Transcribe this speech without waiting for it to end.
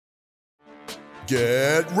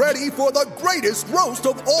Get ready for the greatest roast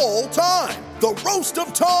of all time, the Roast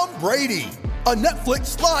of Tom Brady, a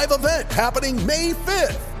Netflix live event happening May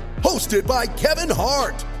 5th. Hosted by Kevin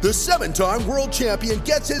Hart, the 7-time world champion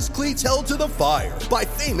gets his cleats held to the fire by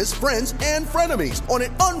famous friends and frenemies on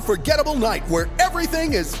an unforgettable night where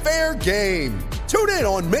everything is fair game. Tune in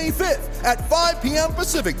on May 5th at 5 p.m.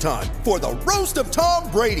 Pacific time for the Roast of Tom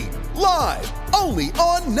Brady, live only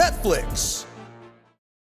on Netflix.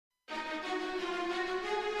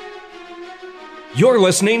 You're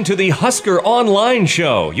listening to the Husker Online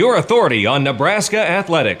Show, your authority on Nebraska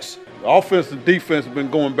athletics. The offense and defense have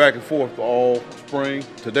been going back and forth all spring.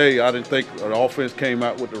 Today, I didn't think the offense came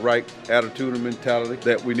out with the right attitude and mentality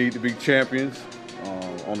that we need to be champions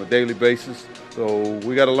on a daily basis. So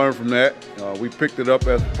we got to learn from that. We picked it up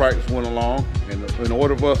as the practice went along. And in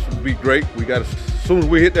order for us to be great, we got to, as soon as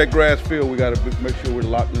we hit that grass field, we got to make sure we're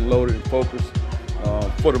locked and loaded and focused.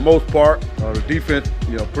 For the most part, the defense,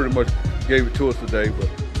 pretty much gave it to us today. But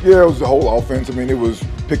yeah, it was the whole offense. I mean, it was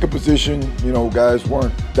pick a position. Guys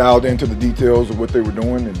weren't dialed into the details of what they were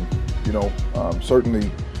doing, and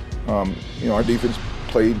certainly, our defense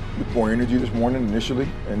played with more energy this morning initially,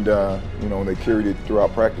 and they carried it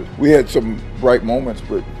throughout practice. We had some bright moments,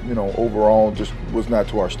 but overall, just was not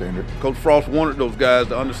to our standard. Coach Frost wanted those guys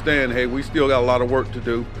to understand, hey, we still got a lot of work to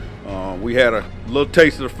do. We had a little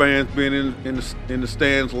taste of the fans being in the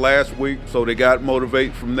stands last week, so they got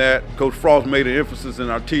motivated from that. Coach Frost made an emphasis in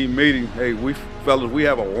our team meeting. Hey, we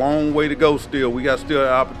have a long way to go still. We got still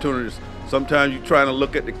opportunities. Sometimes you're trying to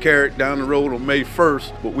look at the carrot down the road on May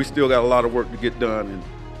 1st, but we still got a lot of work to get done.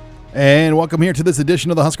 And welcome here to this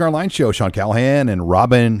edition of the Husker Online Show. Sean Callahan and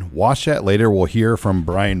Robin Waschat. Later we'll hear from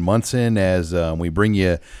Brian Munson as we bring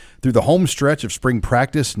you through the home stretch of spring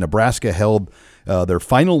practice. Nebraska held their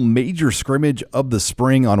final major scrimmage of the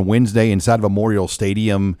spring on Wednesday inside of Memorial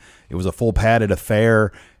Stadium. It was a full padded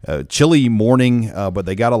affair, chilly morning, but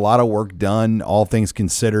they got a lot of work done, all things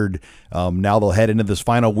considered. Now they'll head into this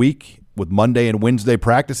final week with Monday and Wednesday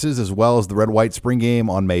practices, as well as the red-white spring game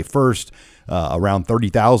on May 1st. Around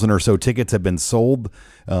 30,000 or so tickets have been sold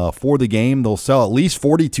for the game. They'll sell at least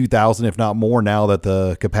 42,000, if not more, now that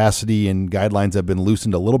the capacity and guidelines have been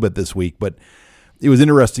loosened a little bit this week. But it was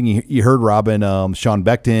interesting. You heard Robin, Sean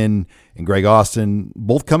Beckton, and Greg Austin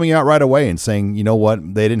both coming out right away and saying, you know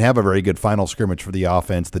what, they didn't have a very good final scrimmage for the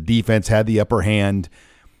offense. The defense had the upper hand.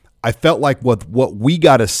 I felt like what we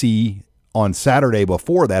got to see on Saturday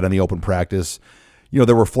before that in the open practice,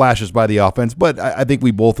 there were flashes by the offense, but I think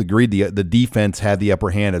we both agreed the defense had the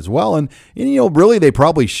upper hand as well. And really they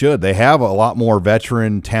probably should. They have a lot more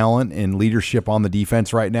veteran talent and leadership on the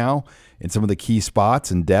defense right now in some of the key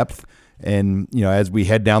spots and depth. And, as we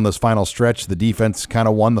head down this final stretch, the defense kind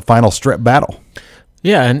of won the final stretch battle.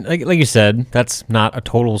 Yeah, and like you said, that's not a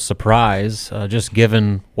total surprise, just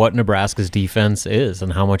given what Nebraska's defense is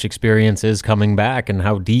and how much experience is coming back and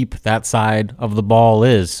how deep that side of the ball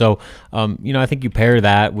is. So, I think you pair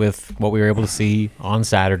that with what we were able to see on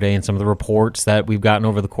Saturday and some of the reports that we've gotten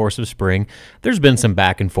over the course of spring. There's been some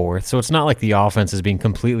back and forth, so it's not like the offense is being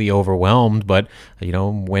completely overwhelmed, but,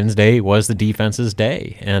 Wednesday was the defense's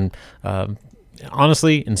day. And,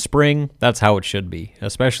 honestly, in spring, that's how it should be,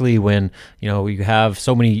 especially when, you have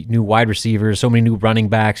so many new wide receivers, so many new running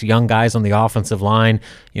backs, young guys on the offensive line.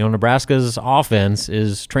 Nebraska's offense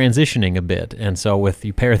is transitioning a bit. And so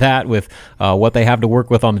you pair that with what they have to work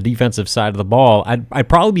with on the defensive side of the ball, I'd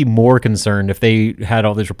probably be more concerned if they had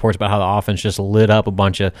all these reports about how the offense just lit up a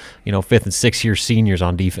bunch of, 5th and 6th year seniors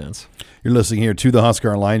on defense. You're listening here to the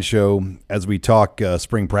Husker Online Show as we talk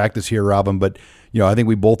spring practice here, Robin, but I think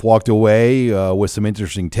we both walked away with some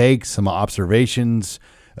interesting takes, some observations.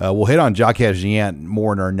 We'll hit on Jacques Gient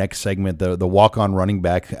more in our next segment, the walk-on running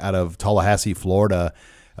back out of Tallahassee, Florida.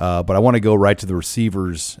 But I want to go right to the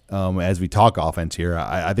receivers as we talk offense here.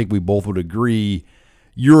 I think we both would agree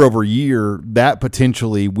year over year that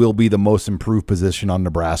potentially will be the most improved position on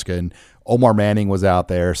Nebraska. And Omar Manning was out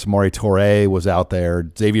there. Samori Toure was out there.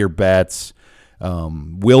 Xavier Betts.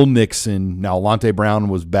 Will Nixon. Now, Alante Brown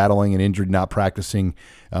was battling an injury, not practicing,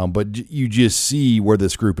 but you just see where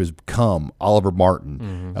this group has come. Oliver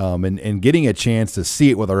Martin, and getting a chance to see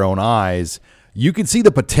it with our own eyes, you can see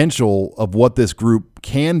the potential of what this group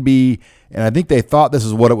can be. And I think they thought this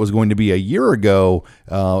is what it was going to be a year ago.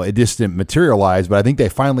 It just didn't materialize, but I think they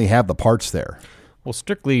finally have the parts there. Well,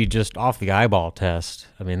 strictly just off the eyeball test,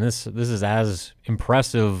 I mean, this is as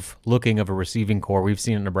impressive looking of a receiving core we've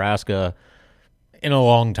seen in Nebraska in a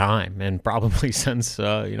long time, and probably since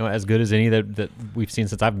as good as any that we've seen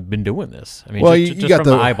since I've been doing this. I mean, well, just you got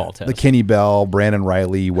from the eyeball test, the Kenny Bell, Brandon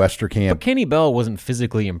Riley, Westerkamp. But Kenny Bell wasn't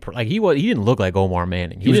physically he didn't look like Omar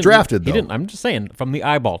Manning. He was drafted though. He didn't. I'm just saying from the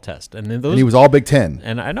eyeball test, and then he was all Big Ten.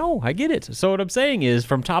 And I know, I get it. So what I'm saying is,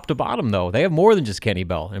 from top to bottom, though, they have more than just Kenny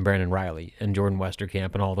Bell and Brandon Riley and Jordan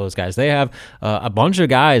Westerkamp and all those guys. They have a bunch of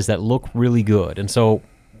guys that look really good, and so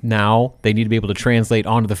now they need to be able to translate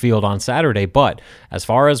onto the field on Saturday. But as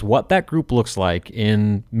far as what that group looks like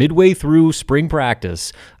in midway through spring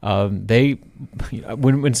practice,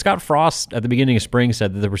 when Scott Frost at the beginning of spring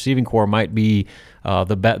said that the receiving corps might be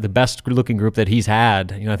the best looking group that he's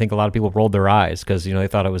had, I think a lot of people rolled their eyes because they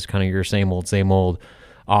thought it was kind of your same old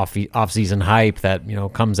off season hype that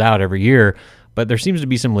comes out every year. But there seems to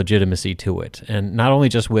be some legitimacy to it, and not only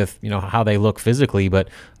just with how they look physically, but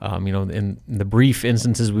in the brief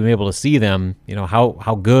instances we've been able to see them,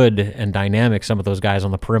 how good and dynamic some of those guys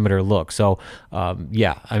on the perimeter look. So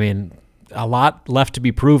a lot left to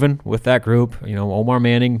be proven with that group. Omar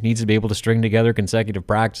Manning needs to be able to string together consecutive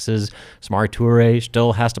practices. Samari Toure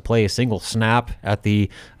still has to play a single snap at the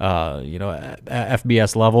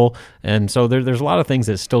FBS level, and so there's a lot of things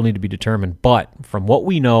that still need to be determined. But from what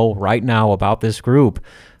we know right now about this group,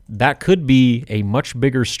 that could be a much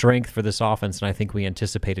bigger strength for this offense than I think we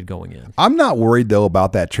anticipated going in. I'm not worried, though,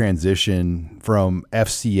 about that transition from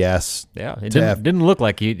FCS. Yeah, it didn't look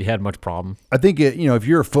like he had much problem. I think, if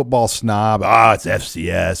you're a football snob, it's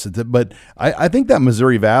FCS. But I think that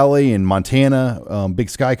Missouri Valley and Montana, Big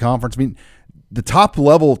Sky Conference, the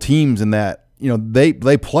top-level teams in that,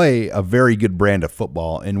 they play a very good brand of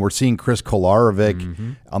football. And we're seeing Chris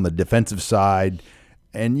Kolarovic on the defensive side.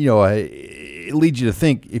 And, it leads you to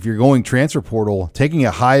think if you're going transfer portal, taking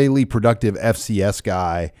a highly productive FCS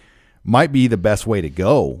guy might be the best way to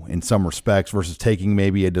go in some respects versus taking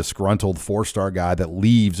maybe a disgruntled 4-star guy that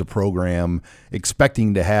leaves a program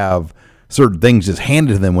expecting to have certain things just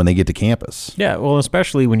handed to them when they get to campus. Yeah, well,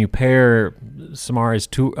 especially when you pair Samari's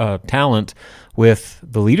talent with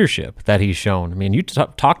the leadership that he's shown. I mean, you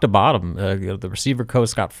talk to bottom, the receiver coach,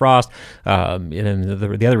 Scott Frost, and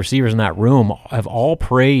the other receivers in that room have all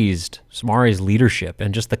praised Samari's leadership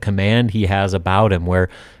and just the command he has about him, where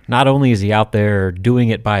not only is he out there doing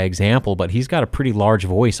it by example, but he's got a pretty large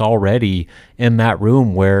voice already in that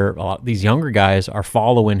room where these younger guys are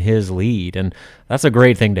following his lead. And that's a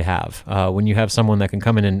great thing to have when you have someone that can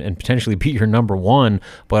come in and potentially be your number one,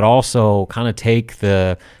 but also kind of take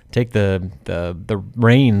the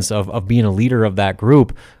reins of being a leader of that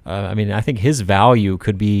group. I think his value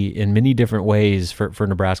could be in many different ways for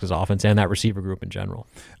Nebraska's offense and that receiver group in general.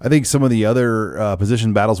 I think some of the other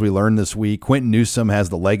position battles we learned this week, Quentin Newsome has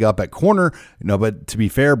the leg up at corner, but to be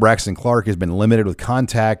fair, Braxton Clark has been limited with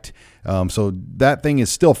contact. So that thing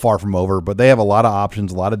is still far from over, but they have a lot of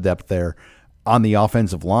options, a lot of depth there. On the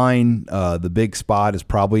offensive line, the big spot is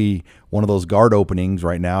probably one of those guard openings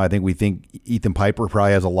right now. We think Ethan Piper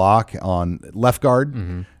probably has a lock on left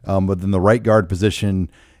guard, but then the right guard position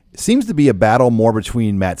seems to be a battle more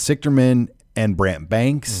between Matt Sichterman and Brant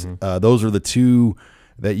Banks. Those are the two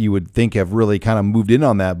that you would think have really kind of moved in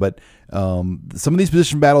on that, but some of these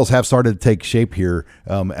position battles have started to take shape here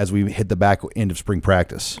as we hit the back end of spring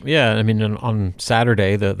practice. Yeah, on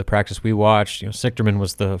Saturday, the practice we watched, Sichterman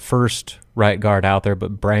was the first right guard out there,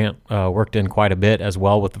 but Brant worked in quite a bit as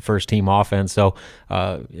well with the first team offense. So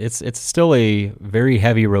it's still a very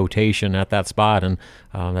heavy rotation at that spot, and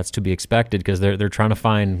that's to be expected because they're trying to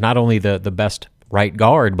find not only the best right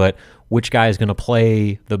guard, but which guy is going to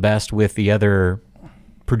play the best with the other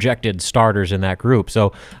projected starters in that group.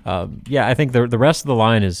 So, I think the rest of the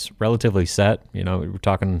line is relatively set. We were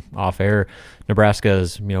talking off air.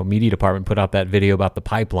 Nebraska's media department put out that video about the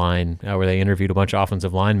pipeline where they interviewed a bunch of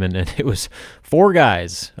offensive linemen, and it was 4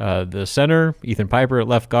 guys: the center, Ethan Piper at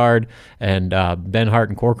left guard, and Ben Hart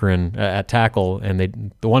and Corcoran at tackle.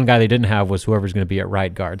 And the one guy they didn't have was whoever's going to be at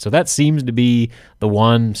right guard. So that seems to be the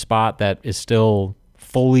one spot that is still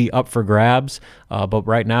fully up for grabs, but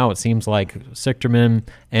right now it seems like Sichterman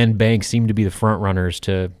and Banks seem to be the front runners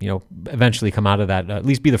to eventually come out of that, at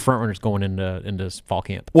least be the front runners going into fall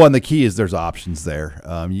camp. Well, and the key is there's options there.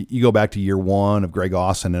 You go back to year one of Greg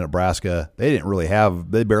Austin in Nebraska, they barely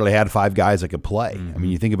had 5 guys that could play.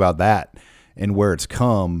 You think about that and where it's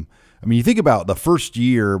come. You think about the first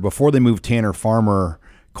year before they moved Tanner Farmer,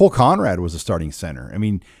 Cole Conrad was a starting center.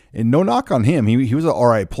 And no knock on him. He was an all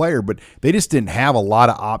right player, but they just didn't have a lot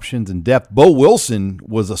of options and depth. Bo Wilson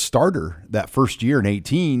was a starter that first year in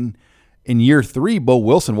 2018. In year 3, Bo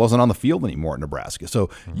Wilson wasn't on the field anymore at Nebraska. So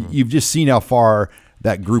you've just seen how far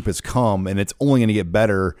that group has come, and it's only going to get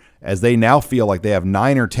better as they now feel like they have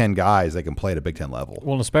 9 or 10 guys that can play at a Big Ten level.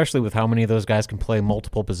 Well, and especially with how many of those guys can play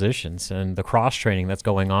multiple positions and the cross-training that's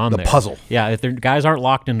going on there. The puzzle. Yeah, if their guys aren't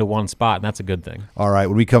locked into one spot, and that's a good thing. All right,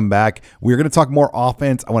 when we come back, we're going to talk more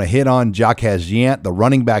offense. I want to hit on Jacques Yant, the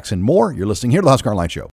running backs, and more. You're listening here to the Husker Online Show.